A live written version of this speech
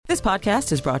This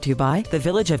podcast is brought to you by the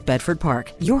Village of Bedford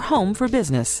Park, your home for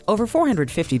business. Over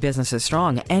 450 businesses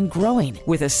strong and growing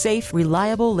with a safe,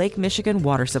 reliable Lake Michigan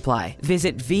water supply.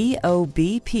 Visit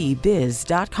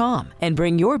VOBPBiz.com and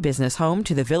bring your business home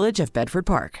to the Village of Bedford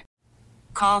Park.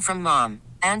 Call from mom.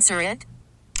 Answer it.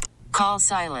 Call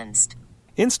silenced.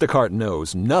 Instacart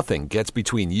knows nothing gets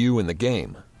between you and the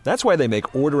game. That's why they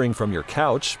make ordering from your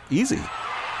couch easy.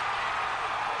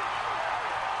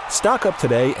 Stock up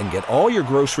today and get all your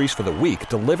groceries for the week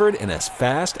delivered in as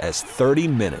fast as 30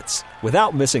 minutes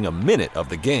without missing a minute of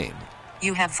the game.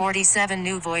 You have 47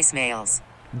 new voicemails.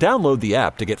 Download the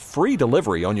app to get free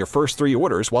delivery on your first 3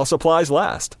 orders while supplies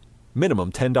last.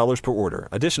 Minimum $10 per order.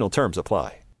 Additional terms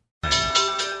apply.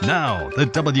 Now, the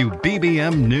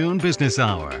WBBM Noon Business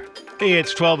Hour.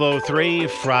 It's 12:03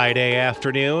 Friday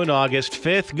afternoon, August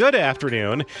 5th. Good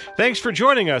afternoon. Thanks for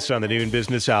joining us on the Noon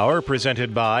Business Hour,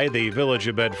 presented by the Village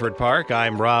of Bedford Park.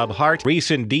 I'm Rob Hart.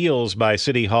 Recent deals by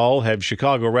City Hall have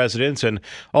Chicago residents and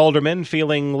aldermen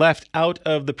feeling left out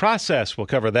of the process. We'll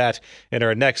cover that in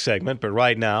our next segment. But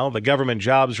right now, the government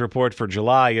jobs report for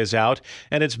July is out,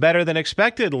 and it's better than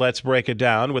expected. Let's break it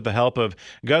down with the help of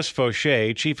Gus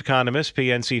Faucher, Chief Economist,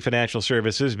 PNC Financial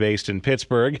Services, based in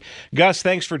Pittsburgh. Gus,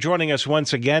 thanks for joining us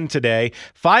once again today.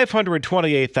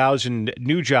 528,000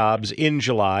 new jobs in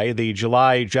July. The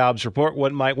July jobs report,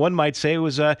 one might say,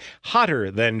 was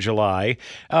hotter than July.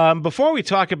 Before we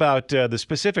talk about the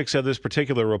specifics of this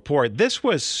particular report, this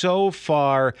was so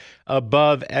far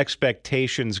above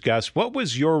expectations, Gus. What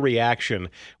was your reaction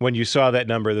when you saw that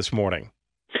number this morning?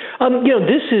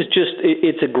 This is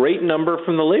it's a great number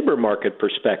from the labor market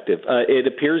perspective. It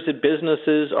appears that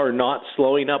businesses are not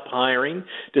slowing up hiring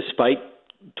despite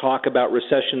talk about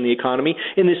recession in the economy.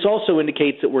 And this also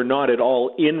indicates that we're not at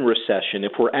all in recession.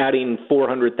 If we're adding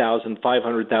 400,000,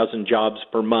 500,000 jobs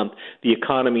per month, the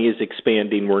economy is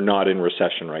expanding. We're not in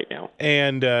recession right now.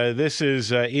 And this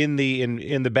is in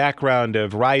the background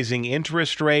of rising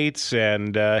interest rates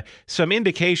and some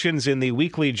indications in the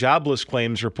weekly jobless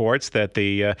claims reports that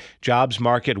the jobs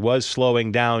market was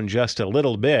slowing down just a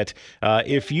little bit.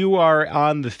 If you are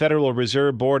on the Federal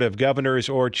Reserve Board of Governors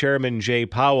or Chairman Jay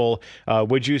Powell,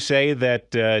 would you say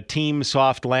that Team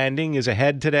Soft Landing is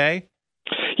ahead today?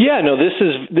 Yeah, no, this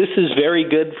is very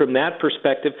good from that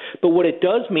perspective. But what it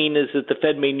does mean is that the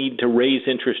Fed may need to raise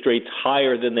interest rates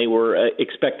higher than they were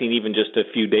expecting even just a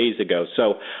few days ago.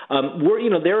 So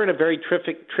they're in a very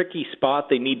tricky spot.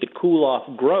 They need to cool off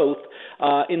growth.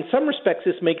 In some respects,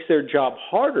 this makes their job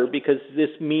harder because this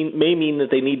may mean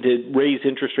that they need to raise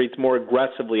interest rates more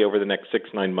aggressively over the next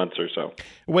 6-9 months or so.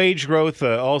 Wage growth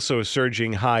also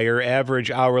surging higher. Average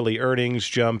hourly earnings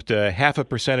jumped 0.5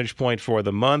 percentage point for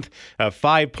the month,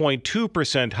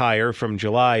 5.2% higher from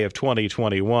July of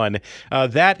 2021.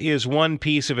 That is one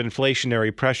piece of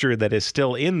inflationary pressure that is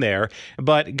still in there.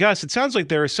 But Gus, it sounds like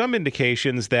there are some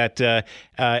indications that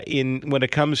when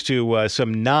it comes to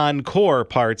some non-core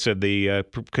parts of the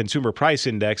consumer price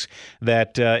index,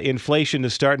 that inflation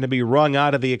is starting to be wrung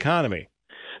out of the economy.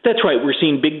 That's right. We're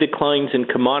seeing big declines in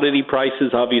commodity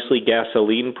prices. Obviously,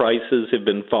 gasoline prices have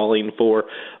been falling for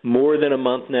more than a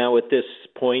month now at this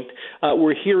point.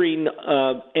 We're hearing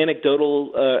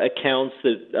anecdotal accounts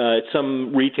that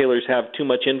some retailers have too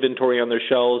much inventory on their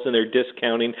shelves and they're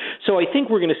discounting. So I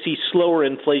think we're going to see slower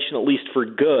inflation, at least for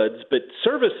goods, but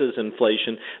services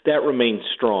inflation, that remains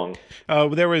strong.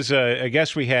 There was a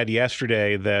guest we had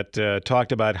yesterday that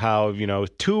talked about how,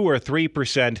 2 or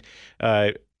 3%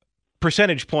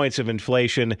 percentage points of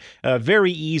inflation,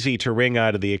 very easy to wring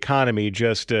out of the economy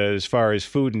just as far as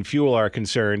food and fuel are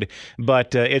concerned.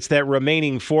 But it's that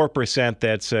remaining 4%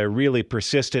 that's really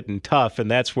persistent and tough, and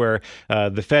that's where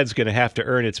the Fed's going to have to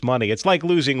earn its money. It's like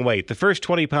losing weight. The first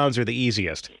 20 pounds are the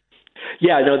easiest.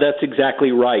 Yeah, no, that's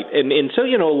exactly right. And so,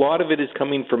 a lot of it is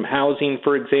coming from housing,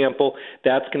 for example.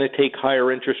 That's going to take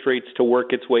higher interest rates to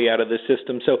work its way out of the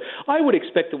system. So I would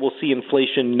expect that we'll see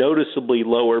inflation noticeably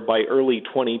lower by early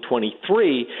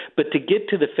 2023. But to get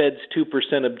to the Fed's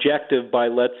 2% objective by,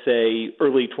 let's say,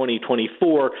 early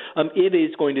 2024, it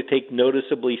is going to take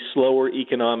noticeably slower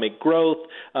economic growth,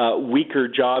 weaker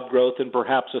job growth, and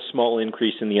perhaps a small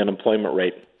increase in the unemployment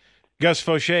rate. Gus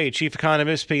Faucher, Chief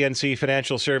Economist, PNC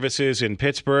Financial Services in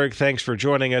Pittsburgh. Thanks for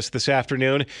joining us this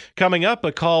afternoon. Coming up,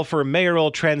 a call for mayoral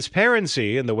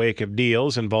transparency in the wake of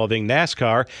deals involving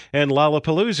NASCAR and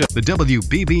Lollapalooza. The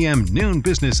WBBM Noon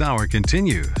Business Hour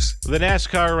continues. The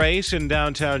NASCAR race in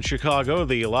downtown Chicago,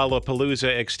 the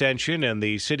Lollapalooza extension, and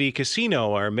the City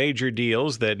Casino are major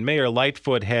deals that Mayor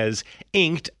Lightfoot has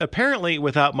inked, apparently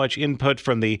without much input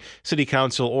from the City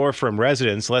Council or from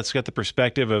residents. Let's get the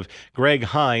perspective of Greg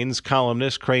Hines,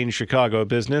 columnist, Crain Chicago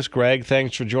Business. Greg,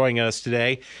 thanks for joining us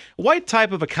today. What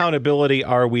type of accountability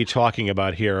are we talking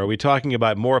about here? Are we talking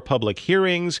about more public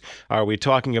hearings? Are we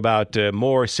talking about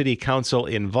more city council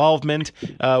involvement?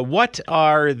 What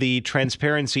are the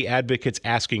transparency advocates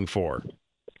asking for?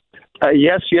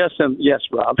 Yes, and yes,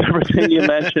 Rob. Everything you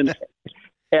mentioned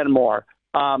and more.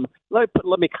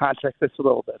 Let me context this a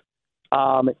little bit.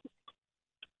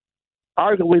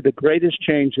 Arguably the greatest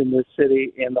change in this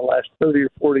city in the last 30 or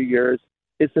 40 years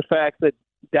is the fact that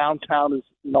downtown is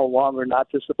no longer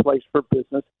not just a place for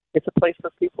business, it's a place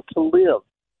for people to live.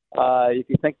 If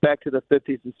you think back to the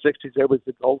 50s and 60s, there was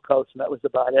the Gold Coast, and that was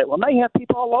about it. Well, now you have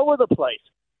people all over the place.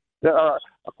 There are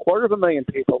 250,000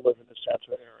 people live in the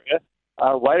central area.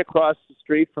 Right across the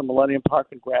street from Millennium Park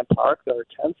and Grant Park, there are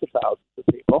tens of thousands of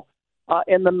people.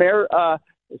 And the mayor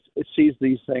sees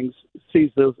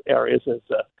those areas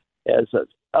as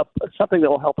something that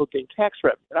will help gain tax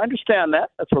revenue. And I understand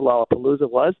that. That's where Lollapalooza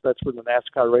was. That's where the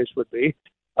NASCAR race would be.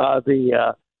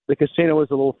 The casino was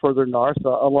a little further north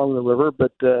along the river,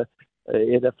 but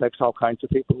it affects all kinds of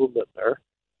people who live there.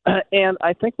 And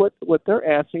I think what they're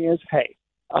asking is, hey,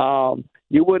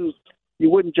 you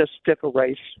wouldn't just stick a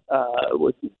race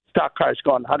with stock cars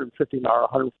going 150 an hour,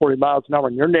 140 miles an hour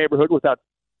in your neighborhood without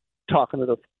talking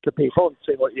to people and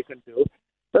seeing what you can do.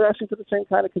 They're asking for the same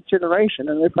kind of consideration,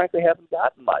 and they frankly haven't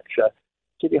gotten much.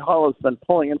 City Hall has been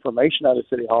pulling information out of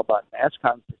City Hall about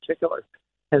NASCAR in particular,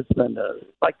 has been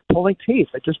like pulling teeth.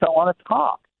 They just don't want to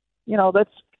talk.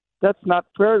 That's not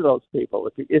fair to those people.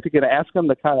 If you're going to ask them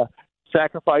to kind of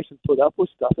sacrifice and put up with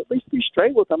stuff, at least be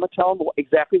straight with them and tell them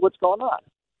exactly what's going on.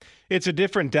 It's a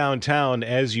different downtown,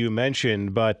 as you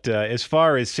mentioned, but as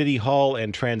far as City Hall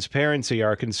and transparency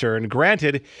are concerned,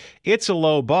 granted, it's a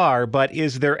low bar, but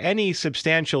is there any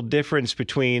substantial difference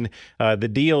between the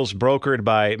deals brokered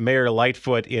by Mayor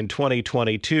Lightfoot in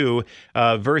 2022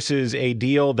 versus a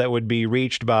deal that would be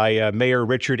reached by Mayor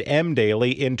Richard M. Daley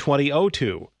in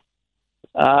 2002?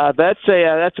 That's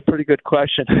a pretty good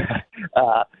question.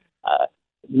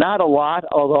 Not a lot,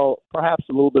 although perhaps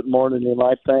a little bit more than you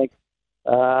might think.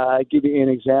 I give you an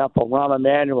example. Rahm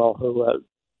Emanuel, who,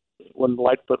 when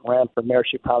Lightfoot ran for mayor,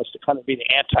 she promised to kind of be the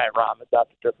anti-Rahm,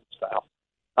 adopt a different style.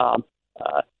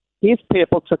 These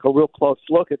people took a real close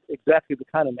look at exactly the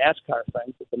kind of NASCAR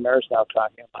things that the mayor's now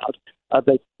talking about.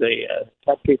 They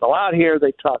had people out here,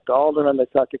 they talked to aldermen, they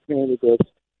talked to community groups,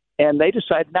 and they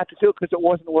decided not to do it because it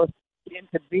wasn't worth the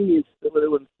inconvenience that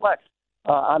it would inflict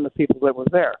on the people that were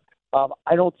there.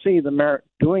 I don't see the mayor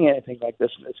doing anything like this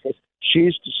in this case.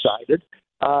 She's decided.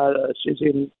 She's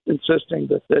even insisting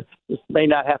that this may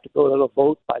not have to go to the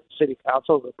vote by the city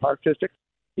council of the Park District,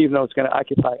 even though it's going to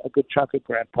occupy a good chunk of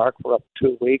Grant Park for up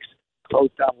to 2 weeks, close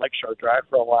down Lakeshore Drive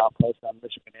for a while, close down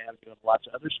Michigan Avenue and lots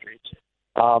of other streets.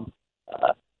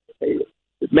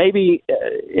 Maybe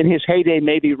in his heyday,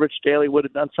 maybe Rich Daley would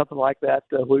have done something like that.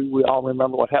 We all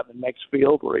remember what happened in Meigs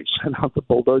Field, where he sent out the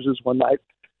bulldozers one night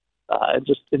and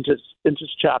just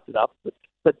chopped it up.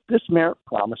 But this mayor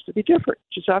promised to be different.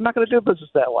 She said, I'm not going to do business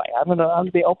that way. I'm going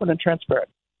to be open and transparent.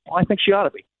 Well, I think she ought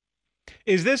to be.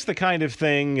 Is this the kind of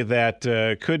thing that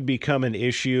could become an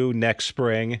issue next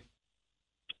spring?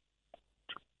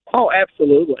 Oh,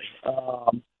 absolutely.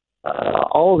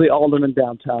 All of the aldermen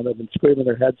downtown have been screaming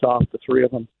their heads off, the three of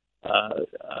them,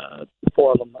 the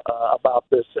four of them, about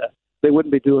this. They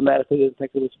wouldn't be doing that if they didn't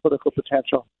think there was political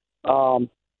potential.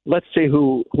 Let's see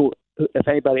who if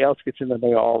anybody else gets in the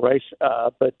mayoral race.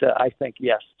 But I think,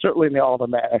 yes, certainly in the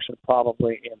alderman action,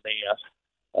 probably in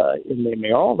the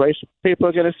mayoral race, people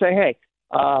are going to say, hey,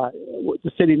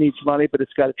 the city needs money, but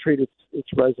it's got to treat its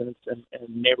residents and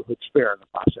neighborhoods fair in the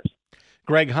process.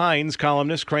 Greg Hines,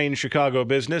 columnist, Crain Chicago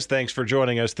Business. Thanks for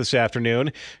joining us this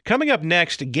afternoon. Coming up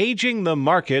next, gauging the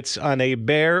markets on a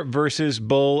bear versus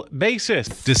bull basis.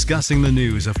 Discussing the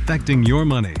news affecting your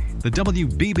money. The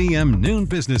WBBM Noon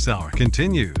Business Hour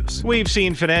continues. We've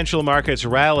seen financial markets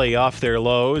rally off their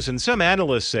lows, and some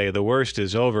analysts say the worst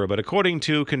is over. But according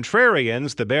to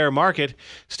contrarians, the bear market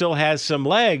still has some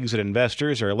legs, and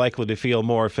investors are likely to feel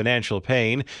more financial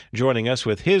pain. Joining us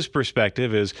with his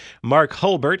perspective is Mark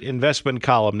Hulbert, investment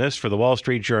columnist for the Wall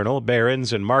Street Journal,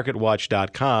 Barron's, and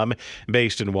MarketWatch.com,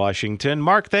 based in Washington.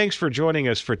 Mark, thanks for joining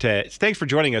us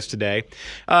today.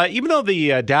 Even though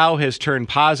the Dow has turned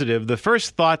positive, the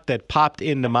first thought that popped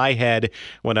into my head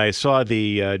when I saw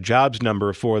the jobs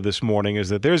number for this morning is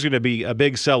that there's going to be a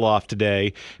big sell-off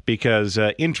today because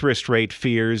interest rate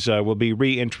fears will be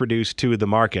reintroduced to the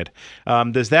market.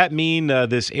 Does that mean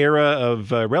this era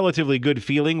of relatively good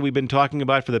feeling we've been talking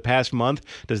about for the past month,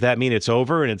 does that mean it's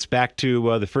over and it's back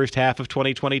to the first half of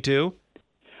 2022?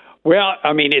 Well,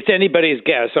 I mean, it's anybody's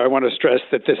guess. So I want to stress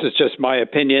that this is just my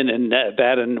opinion, and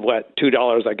that and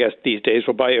 $2, I guess, these days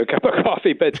will buy you a cup of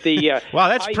coffee. But the wow,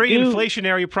 that's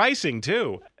pre-inflationary pricing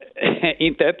too.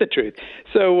 Ain't that the truth?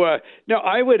 So, no,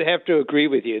 I would have to agree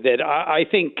with you that I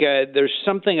think there's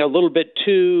something a little bit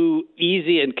too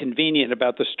easy and convenient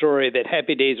about the story that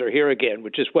happy days are here again,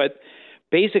 which is what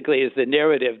basically is the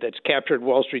narrative that's captured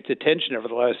Wall Street's attention over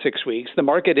the last 6 weeks. The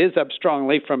market is up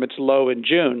strongly from its low in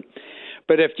June.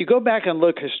 But if you go back and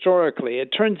look historically, it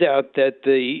turns out that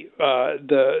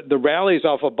the rallies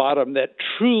off a bottom that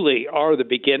truly are the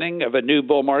beginning of a new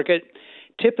bull market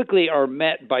typically are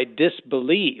met by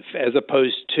disbelief as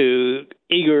opposed to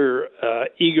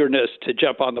eagerness to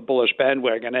jump on the bullish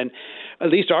bandwagon. And at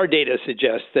least our data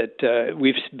suggests that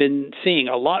we've been seeing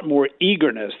a lot more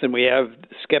eagerness than we have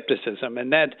skepticism,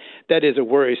 and that is a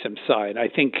worrisome sign. I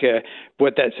think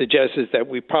what that suggests is that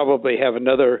we probably have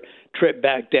another trip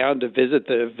back down to visit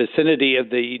the vicinity of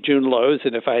the June lows,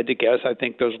 and if I had to guess, I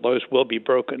think those lows will be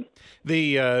broken.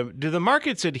 Do the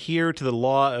markets adhere to the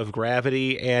law of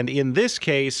gravity? And in this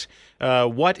case,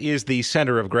 what is the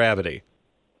center of gravity?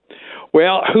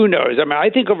 Well, who knows? I mean, I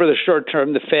think over the short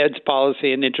term, the Fed's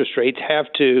policy and interest rates have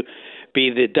to be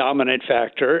the dominant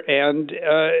factor. And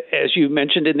as you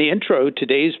mentioned in the intro,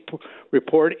 today's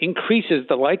report increases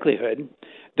the likelihood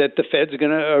that the Fed's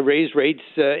going to raise rates,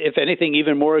 if anything,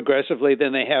 even more aggressively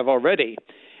than they have already.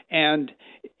 And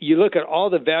you look at all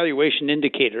the valuation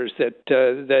indicators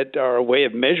that are a way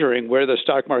of measuring where the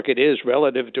stock market is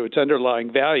relative to its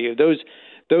underlying value. Those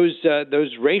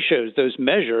ratios, those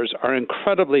measures are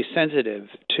incredibly sensitive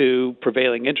to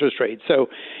prevailing interest rates. So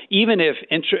even if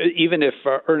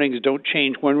earnings don't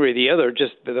change one way or the other,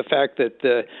 just the fact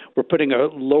that we're putting a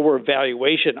lower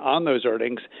valuation on those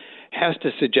earnings has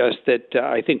to suggest that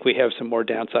I think we have some more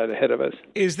downside ahead of us.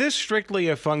 Is this strictly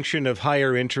a function of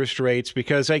higher interest rates?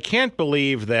 Because I can't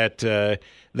believe that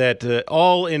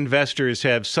all investors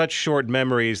have such short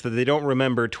memories that they don't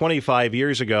remember 25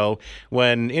 years ago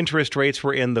when interest rates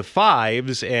were in the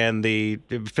fives and the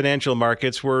financial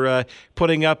markets were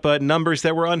putting up numbers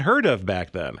that were unheard of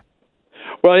back then.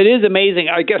 Well, it is amazing.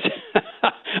 I guess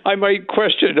I might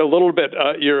question a little bit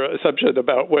your assumption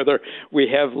about whether we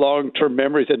have long-term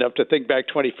memories enough to think back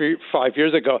 25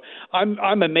 years ago.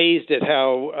 I'm amazed at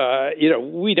how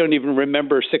we don't even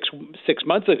remember six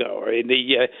months ago. I mean,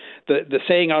 the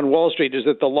saying on Wall Street is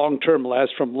that the long term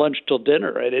lasts from lunch till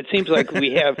dinner, and it seems like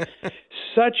we have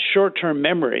such short-term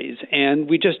memories, and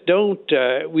we just don't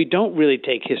really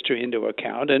take history into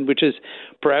account, and which is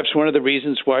perhaps one of the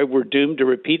reasons why we're doomed to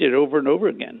repeat it over and over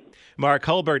again. Mark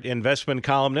Hulbert, investment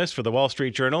columnist for the Wall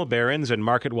Street Journal, Barron's, and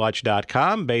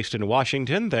MarketWatch.com, based in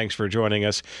Washington. Thanks for joining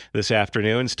us this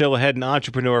afternoon. Still ahead in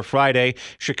Entrepreneur Friday,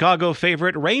 Chicago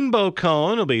favorite Rainbow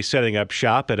Cone will be setting up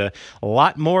shop at a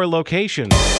lot more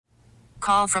locations.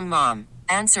 Call from mom.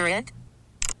 Answer it.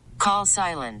 Call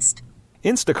silenced.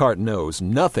 Instacart knows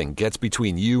nothing gets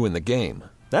between you and the game.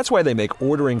 That's why they make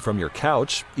ordering from your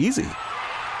couch easy.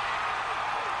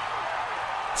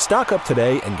 Stock up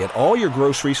today and get all your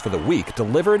groceries for the week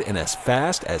delivered in as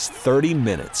fast as 30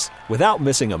 minutes without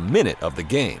missing a minute of the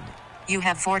game. You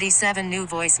have 47 new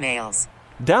voicemails.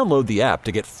 Download the app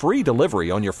to get free delivery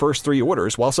on your first 3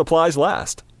 orders while supplies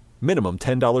last. Minimum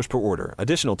 $10 per order.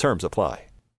 Additional terms apply.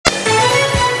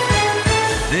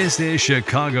 This is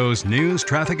Chicago's news,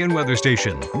 traffic, and weather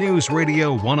station, News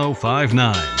Radio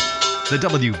 105.9. The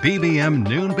WBBM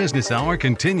Noon Business Hour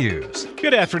continues.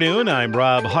 Good afternoon. I'm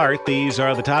Rob Hart. These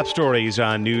are the top stories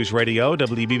on News Radio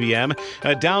WBBM.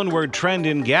 A downward trend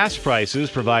in gas prices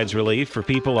provides relief for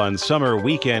people on summer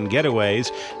weekend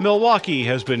getaways. Milwaukee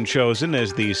has been chosen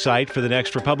as the site for the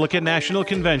next Republican National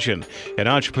Convention. And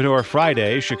Entrepreneur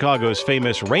Friday, Chicago's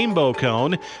famous Rainbow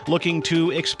Cone, looking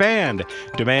to expand.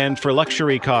 Demand for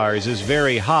luxury cars is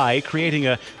very high, creating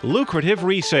a lucrative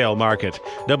resale market.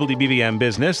 WBBM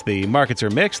Business, the markets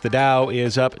are mixed. The Dow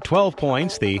is up 12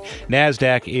 points. The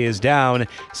NASDAQ is down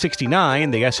 69.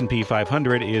 The S&P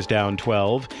 500 is down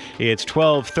 12. It's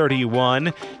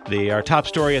 12:31. Our top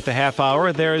story at the half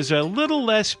hour, there's a little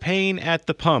less pain at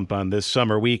the pump on this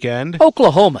summer weekend.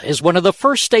 Oklahoma is one of the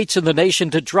first states in the nation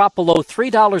to drop below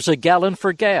 $3 a gallon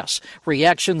for gas.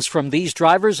 Reactions from these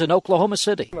drivers in Oklahoma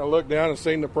City. I looked down and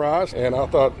seen the price, and I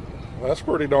thought, that's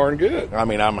pretty darn good. I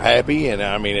mean, I'm happy, and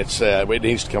I mean, it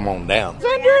needs to come on down. It's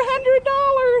under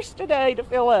 $100 today to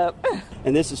fill up.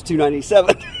 and this is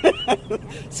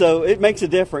 $2.97. So it makes a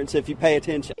difference if you pay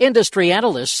attention. Industry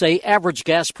analysts say average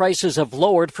gas prices have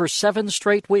lowered for 7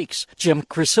 straight weeks. Jim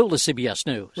Crisula, CBS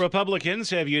News. Republicans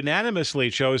have unanimously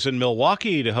chosen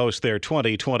Milwaukee to host their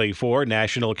 2024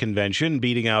 national convention,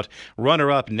 beating out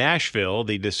runner-up Nashville.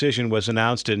 The decision was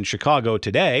announced in Chicago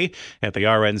today at the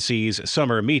RNC's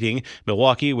summer meeting.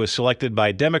 Milwaukee was selected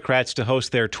by Democrats to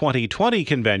host their 2020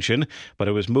 convention, but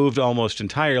it was moved almost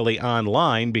entirely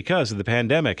online because of the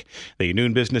pandemic. The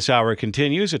Noon Business Hour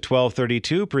continues at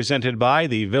 12:32, presented by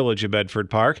the Village of Bedford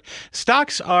Park.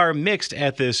 Stocks are mixed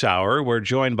at this hour. We're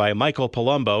joined by Michael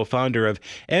Palumbo, founder of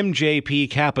MJP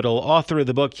Capital, author of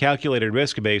the book Calculated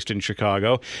Risk, based in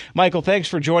Chicago. Michael, thanks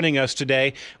for joining us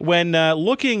today. When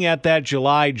looking at that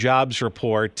July jobs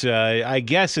report, I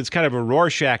guess it's kind of a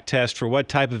Rorschach test for what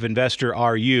type of investor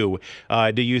are you.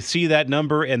 Do you see that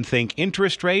number and think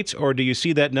interest rates, or do you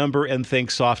see that number and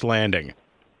think soft landing?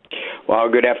 Well,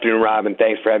 good afternoon, Rob, and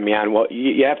thanks for having me on. Well,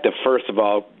 you have to, first of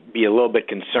all, be a little bit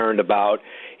concerned about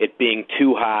it being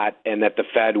too hot and that the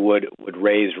Fed would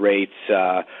raise rates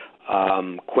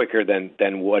quicker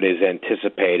than what is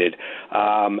anticipated.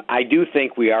 I do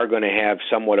think we are going to have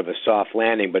somewhat of a soft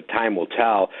landing, but time will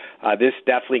tell. This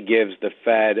definitely gives the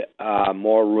Fed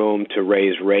more room to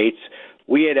raise rates.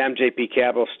 We at MJP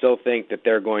Capital still think that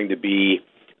they're going to be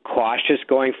cautious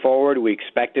going forward. We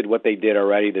expected what they did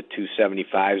already, the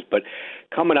 275s, but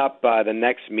coming up, the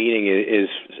next meeting is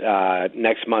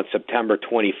next month, September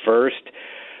 21st.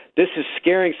 This is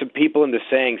scaring some people into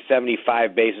saying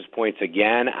 75 basis points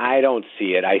again. I don't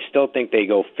see it. I still think they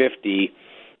go 50,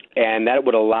 and that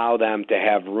would allow them to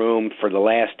have room for the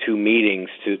last 2 meetings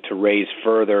to raise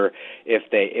further if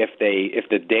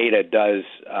the data does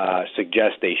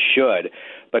suggest they should.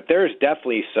 But there's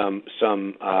definitely some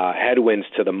headwinds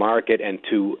to the market and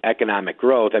to economic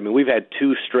growth. I mean, we've had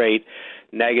 2 straight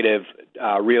negative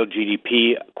real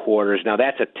GDP quarters. Now,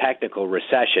 that's a technical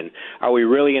recession. Are we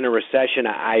really in a recession?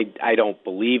 I don't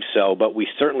believe so, but we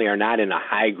certainly are not in a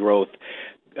high-growth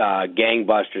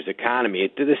gangbusters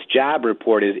economy. This job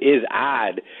report is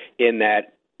odd in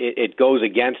that it goes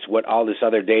against what all this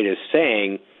other data is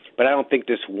saying, but I don't think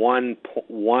this one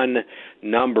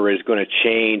number is going to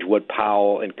change what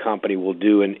Powell and company will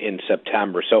do in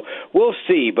September. So we'll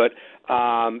see, but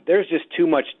there's just too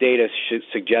much data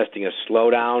suggesting a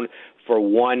slowdown for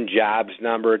one jobs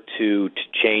number to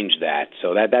change that.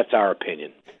 So that's our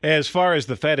opinion. As far as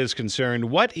the Fed is concerned,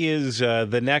 what is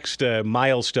the next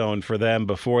milestone for them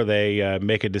before they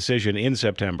make a decision in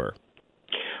September?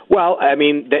 Well, I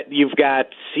mean, you've got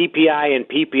CPI and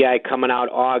PPI coming out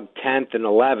August 10th and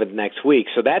 11th next week.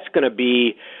 So that's been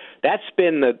the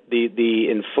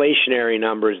inflationary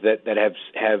numbers that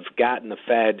have gotten the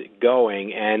Fed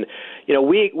going. And, you know,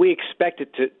 we expected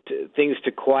things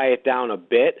to quiet down a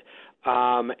bit.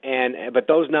 But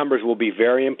those numbers will be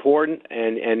very important,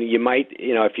 and you might,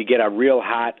 you know, if you get a real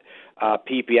hot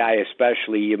PPI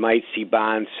especially, you might see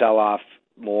bonds sell off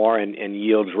more and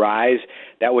yields rise.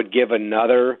 That would give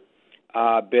another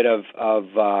bit of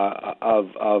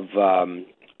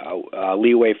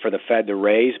leeway for the Fed to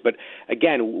raise. But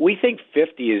again, we think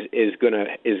 50 is going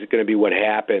to be what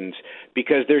happens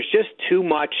because there's just too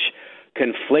much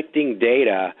conflicting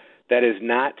data that is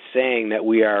not saying that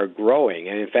we are growing.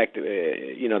 And in fact,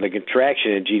 you know, the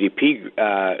contraction in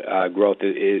GDP growth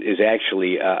is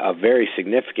actually a very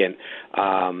significant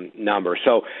number.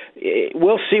 So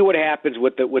we'll see what happens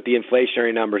with the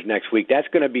inflationary numbers next week. That's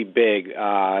going to be big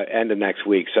end of next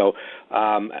week. So,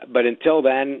 but until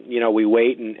then, you know, we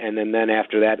wait, and then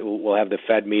after that, we'll have the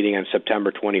Fed meeting on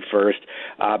September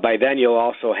 21st. By then, you'll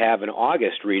also have an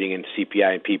August reading in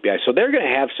CPI and PPI. So they're going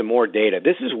to have some more data.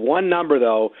 This is one number,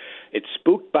 though. It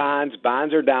spooked bonds.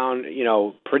 Bonds are down, you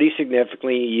know, pretty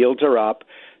significantly. Yields are up.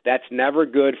 That's never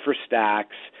good for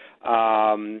stocks.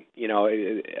 You know,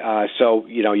 so,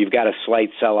 you know, you've got a slight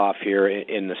sell-off here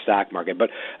in the stock market. But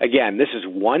again, this is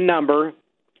one number.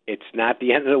 It's not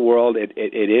the end of the world. It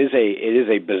is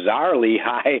a bizarrely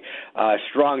high,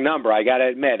 strong number. I got to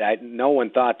admit, no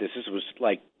one thought this was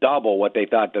like double what they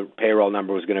thought the payroll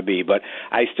number was going to be. But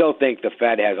I still think the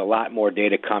Fed has a lot more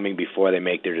data coming before they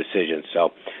make their decisions.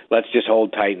 So let's just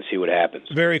hold tight and see what happens.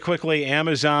 Very quickly,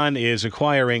 Amazon is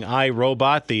acquiring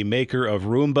iRobot, the maker of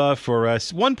Roomba, for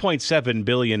 $1.7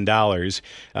 billion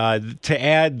to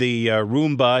add the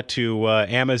Roomba to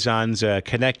Amazon's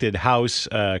connected house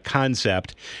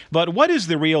concept. But what is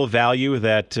the real value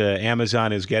that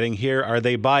Amazon is getting here? Are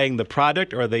they buying the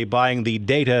product, or are they buying the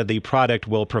data the product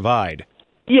will provide?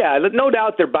 Yeah, no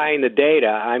doubt they're buying the data.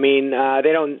 I mean,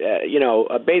 they don't.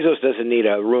 Bezos doesn't need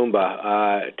a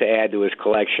Roomba to add to his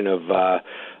collection of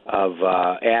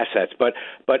assets. But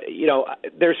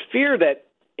there's fear that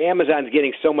Amazon's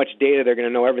getting so much data they're going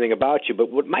to know everything about you.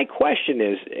 But what my question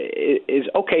is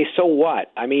okay, so what?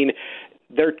 I mean,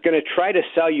 they're going to try to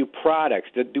sell you products.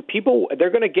 People are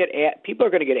going to get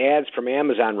ads from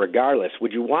Amazon regardless.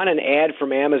 Would you want an ad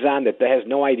from Amazon that has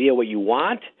no idea what you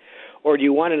want, or do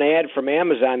you want an ad from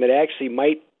Amazon that actually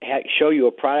might show you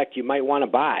a product you might want to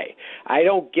buy? I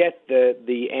don't get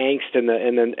the angst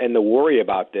and the worry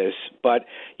about this, but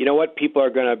you know what? People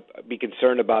are going to be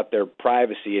concerned about their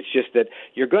privacy. It's just that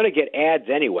you're going to get ads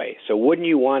anyway, so wouldn't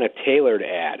you want a tailored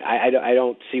ad? I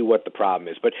don't see what the problem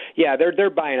is, but yeah, they're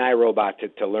buying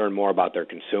iRobot to learn more about their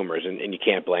consumers, and you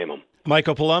can't blame them.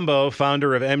 Michael Palumbo,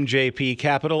 founder of MJP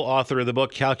Capital, author of the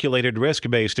book Calculated Risk,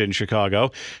 based in Chicago.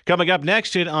 Coming up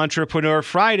next in Entrepreneur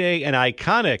Friday, an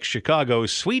iconic Chicago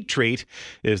sweet treat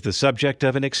is the subject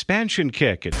of an expansion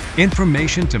kick.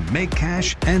 Information to make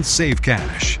cash and save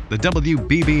cash. The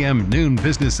WBBM Noon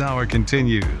Business Hour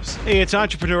continues. Hey, it's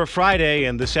Entrepreneur Friday,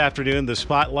 and this afternoon the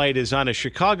spotlight is on a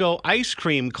Chicago ice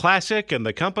cream classic and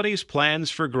the company's plans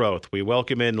for growth. We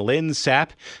welcome in Lynn Sapp,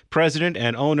 president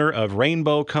and owner of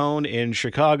Rainbow Cone in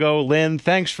Chicago. Lynn,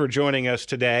 thanks for joining us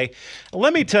today.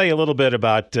 Let me tell you a little bit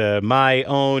about my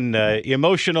own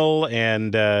emotional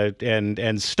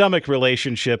and stomach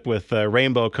relationship with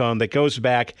Rainbow Cone that goes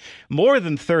back more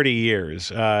than 30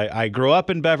 years. I grew up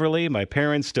in Beverly. My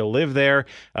parents still live there.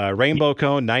 Rainbow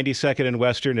Cone, 92nd and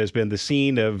Western, has been the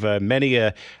scene of many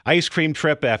a ice cream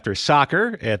trip after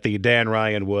soccer at the Dan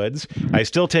Ryan Woods. I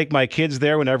still take my kids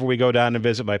there whenever we go down and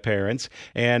visit my parents.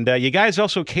 And you guys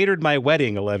also catered my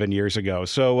wedding 11 years ago.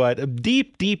 So a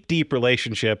deep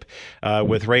relationship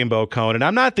with Rainbow Cone. And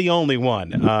I'm not the only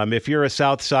one. If you're a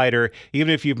South Sider,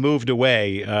 even if you've moved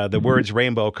away, the words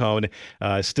Rainbow Cone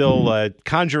still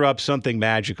conjure up something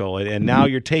magical. And now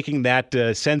you're taking that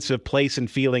sense of place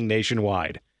and feeling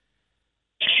nationwide.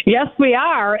 Yes, we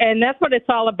are. And that's what it's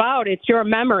all about. It's your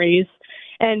memories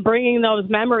and bringing those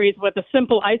memories with a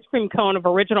simple ice cream cone of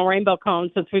original Rainbow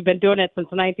Cone, since we've been doing it since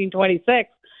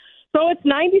 1926. So it's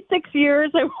 96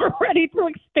 years, and we're ready to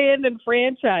expand and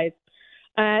franchise,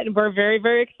 and we're very,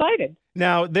 very excited.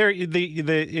 Now, the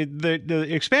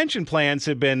expansion plans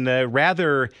have been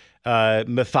rather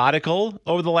methodical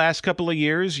over the last couple of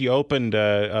years. You opened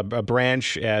a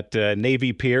branch at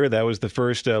Navy Pier. That was the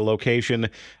first location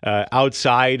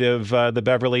outside of the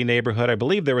Beverly neighborhood. I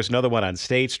believe there was another one on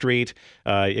State Street,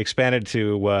 expanded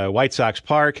to White Sox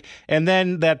Park. And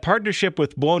then that partnership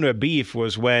with Buona Beef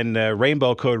was when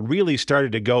Rainbow Cone really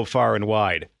started to go far and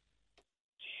wide.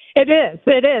 It is.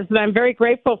 And I'm very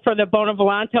grateful for the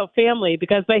Bonavolonto family,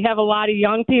 because they have a lot of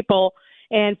young people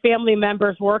and family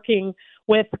members working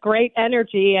with great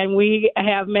energy, and we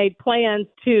have made plans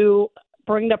to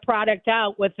bring the product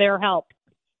out with their help.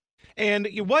 And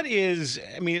what is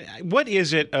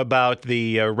it about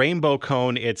the Rainbow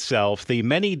Cone itself, the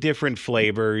many different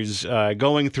flavors,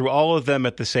 going through all of them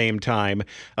at the same time,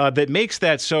 that makes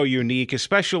that so unique,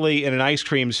 especially in an ice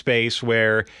cream space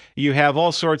where you have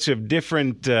all sorts of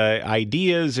different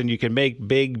ideas and you can make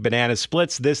big banana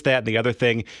splits, this, that, and the other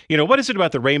thing? You know, what is it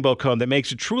about the Rainbow Cone that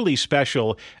makes it truly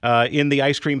special in the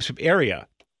ice cream area?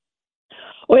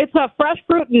 Well, it's a fresh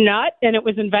fruit and nut, and it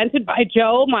was invented by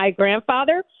Joe, my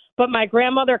grandfather. But my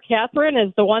grandmother, Catherine,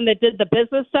 is the one that did the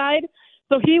business side.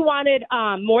 So he wanted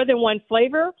more than one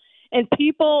flavor. And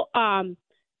people don't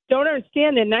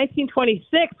understand, in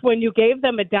 1926, when you gave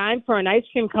them a dime for an ice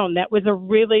cream cone, that was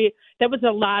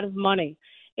a lot of money.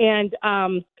 And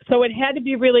so it had to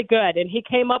be really good. And he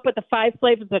came up with the 5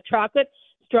 flavors of chocolate,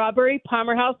 strawberry,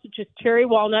 Palmer House, which is cherry,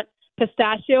 walnut,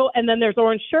 pistachio, and then there's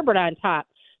orange sherbet on top.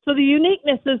 So the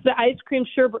uniqueness is the ice cream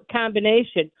sherbet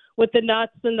combination with the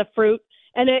nuts and the fruit.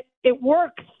 And it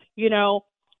works,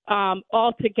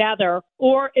 all together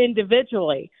or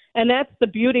individually. And that's the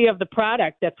beauty of the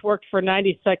product that's worked for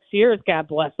 96 years, God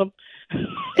bless them.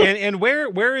 And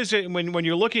where is it, when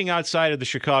you're looking outside of the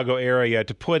Chicago area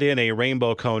to put in a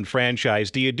Rainbow Cone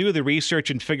franchise, do you do the research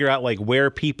and figure out like where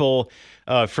people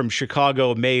from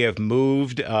Chicago may have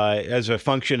moved as a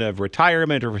function of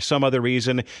retirement or for some other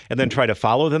reason, and then try to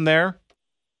follow them there?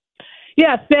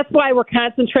 Yes, that's why we're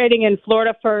concentrating in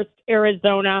Florida first,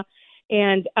 Arizona,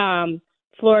 and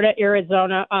Florida,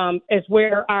 Arizona is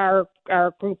where our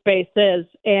group base is.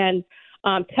 And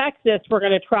Texas, we're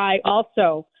going to try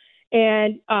also.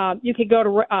 And you can go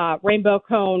to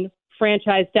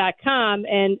rainbowconefranchise.com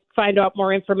and find out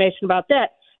more information about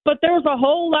that. But there's a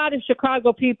whole lot of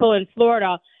Chicago people in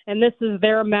Florida, and this is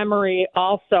their memory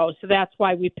also. So that's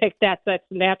why we picked that. That's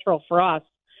natural for us.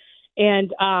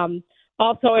 and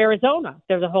also Arizona.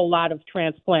 There's a whole lot of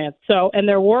transplants. So, and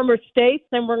they're warmer states,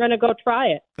 and we're going to go try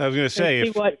it. I was going to say,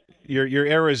 if your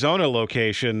Arizona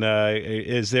location,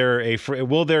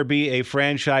 will there be a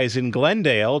franchise in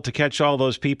Glendale to catch all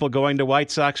those people going to White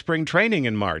Sox spring training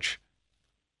in March?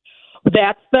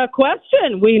 That's the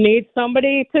question. We need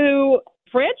somebody to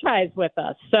franchise with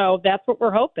us. So that's what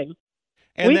we're hoping.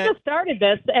 We just started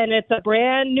this, and it's a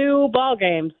brand new ball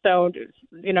game. So,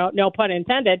 no pun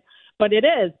intended, but it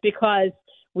is because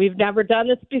we've never done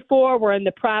this before. We're in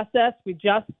the process. We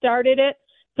just started it.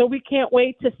 So we can't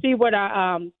wait to see what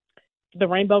the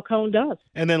Rainbow Cone does.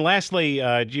 And then lastly,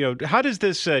 how does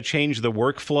this change the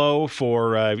workflow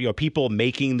for people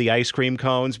making the ice cream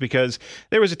cones? Because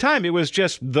there was a time it was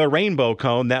just the Rainbow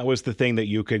Cone. That was the thing that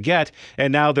you could get.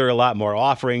 And now there are a lot more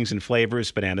offerings and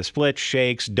flavors, banana splits,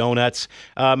 shakes, donuts.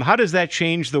 How does that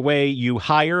change the way you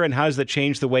hire, and how does that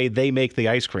change the way they make the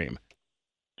ice cream?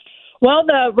 Well,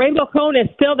 the Rainbow Cone is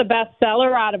still the best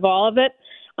seller out of all of it.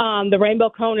 The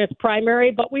Rainbow Cone is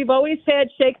primary, but we've always had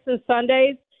shakes and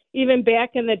sundaes, even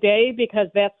back in the day, because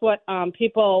that's what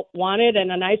people wanted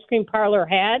and an ice cream parlor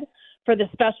had for the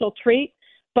special treat.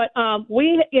 But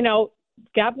we,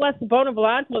 God bless the Bona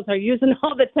Volantos, are using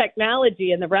all the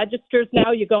technology, and the registers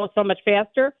now, you go so much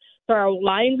faster, so our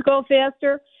lines go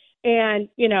faster. And,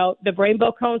 the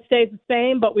Rainbow Cone stays the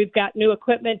same, but we've got new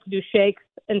equipment to do shakes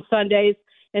and sundaes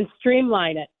and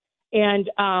streamline it. And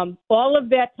all of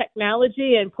that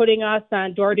technology and putting us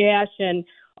on DoorDash and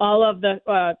all of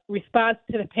the response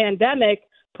to the pandemic,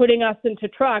 putting us into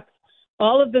trucks,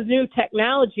 all of the new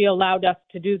technology allowed us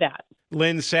to do that.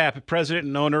 Lynn Sapp, president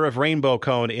and owner of Rainbow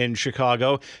Cone in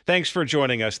Chicago. Thanks for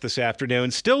joining us this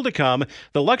afternoon. Still to come,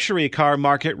 the luxury car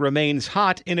market remains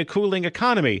hot in a cooling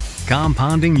economy.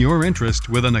 Compounding your interest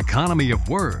with an economy of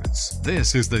words.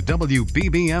 This is the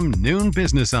WBBM Noon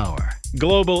Business Hour.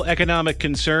 Global economic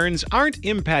concerns aren't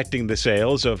impacting the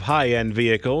sales of high-end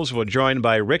vehicles. We're joined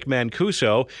by Rick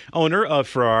Mancuso, owner of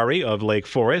Ferrari of Lake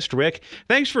Forest. Rick,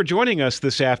 thanks for joining us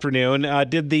this afternoon.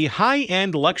 Did the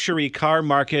high-end luxury car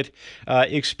market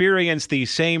experience the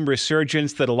same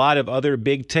resurgence that a lot of other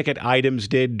big-ticket items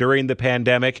did during the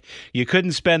pandemic? You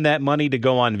couldn't spend that money to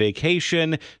go on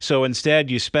vacation, so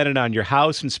instead you spent it on your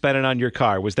house and spent it on your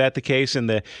car. Was that the case in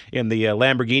the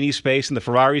Lamborghini space and the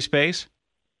Ferrari space?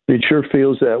 It sure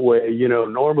feels that way.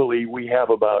 Normally we have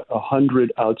about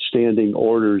 100 outstanding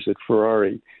orders at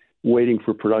Ferrari waiting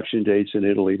for production dates in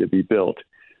Italy to be built.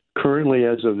 Currently,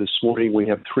 as of this morning, we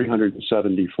have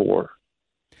 374.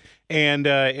 And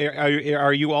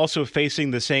are you also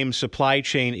facing the same supply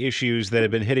chain issues that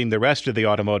have been hitting the rest of the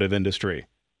automotive industry?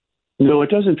 No, it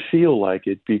doesn't feel like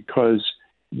it because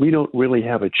we don't really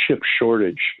have a chip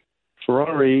shortage.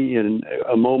 Ferrari, in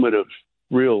a moment of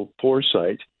real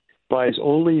foresight, buys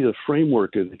only the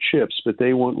framework of the chips, but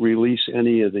they won't release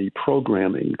any of the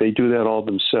programming. They do that all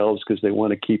themselves because they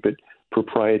want to keep it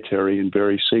proprietary and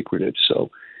very secretive. So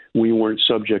we weren't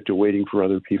subject to waiting for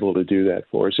other people to do that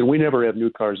for us. And we never have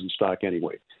new cars in stock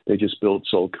anyway. They just build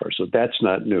sold cars. So that's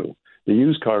not new. The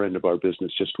used car end of our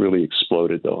business just really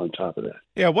exploded, though, on top of that.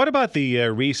 Yeah, what about the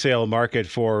resale market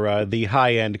for the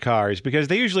high-end cars? Because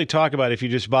they usually talk about if you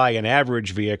just buy an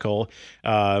average vehicle,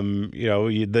 a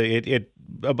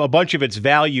bunch of its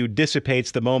value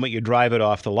dissipates the moment you drive it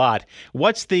off the lot.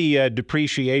 What's the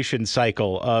depreciation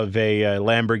cycle of a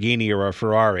Lamborghini or a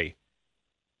Ferrari?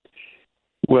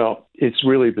 Well, it's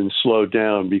really been slowed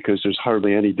down because there's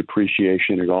hardly any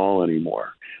depreciation at all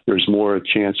anymore. There's more a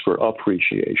chance for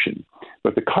appreciation.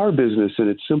 But the car business in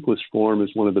its simplest form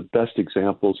is one of the best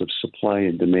examples of supply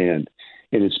and demand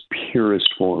in its purest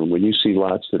form. When you see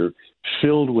lots that are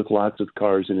filled with lots of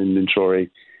cars in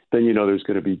inventory, then you know there's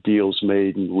going to be deals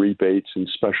made and rebates and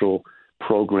special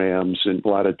programs and a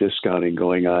lot of discounting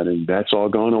going on, and that's all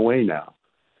gone away now.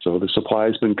 So the supply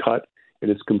has been cut,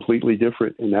 and it's completely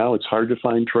different. And now it's hard to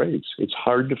find trades. It's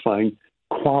hard to find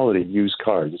quality used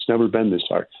cars. It's never been this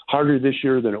hard. Harder this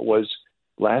year than it was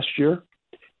last year.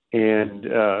 And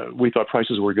we thought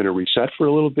prices were going to reset for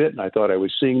a little bit, and I thought I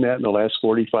was seeing that in the last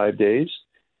 45 days.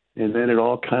 And then it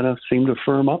all kind of seemed to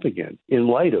firm up again in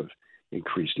light of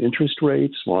increased interest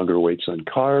rates, longer waits on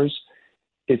cars.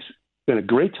 It's been a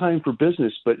great time for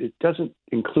business, but it doesn't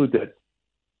include that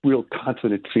real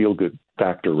confident feel-good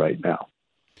factor right now.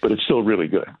 But it's still really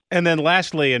good. And then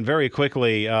lastly, and very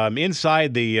quickly,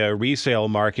 inside the resale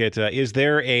market, is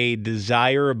there a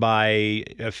desire by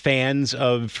fans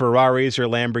of Ferraris or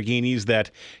Lamborghinis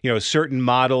that, certain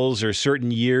models or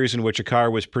certain years in which a car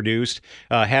was produced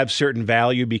have certain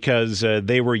value because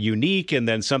they were unique and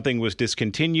then something was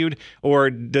discontinued? Or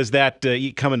does that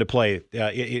come into play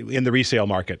in the resale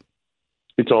market?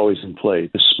 It's always in play.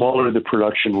 The smaller the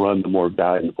production run, the more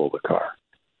valuable the car.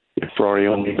 If Ferrari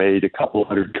only made a couple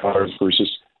hundred cars versus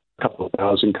a couple of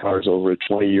thousand cars over a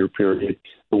 20-year period,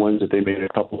 the ones that they made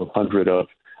a couple of hundred of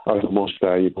are the most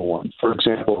valuable ones. For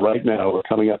example, right now we're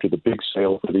coming up to the big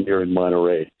sale for the year in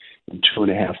Monterey in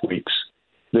 2.5 weeks.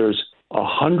 There's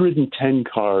 110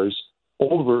 cars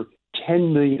over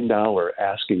 $10 million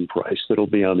asking price that'll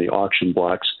be on the auction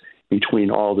blocks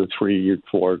between all the 3 or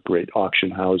 4 great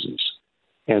auction houses.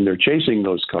 And they're chasing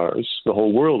those cars. The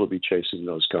whole world will be chasing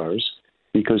those cars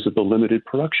because of the limited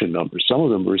production numbers. Some of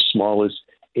them are as small as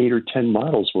 8 or 10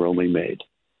 models were only made.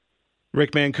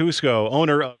 Rick Mancuso,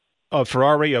 owner of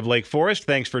Ferrari of Lake Forest,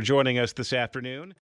 thanks for joining us this afternoon.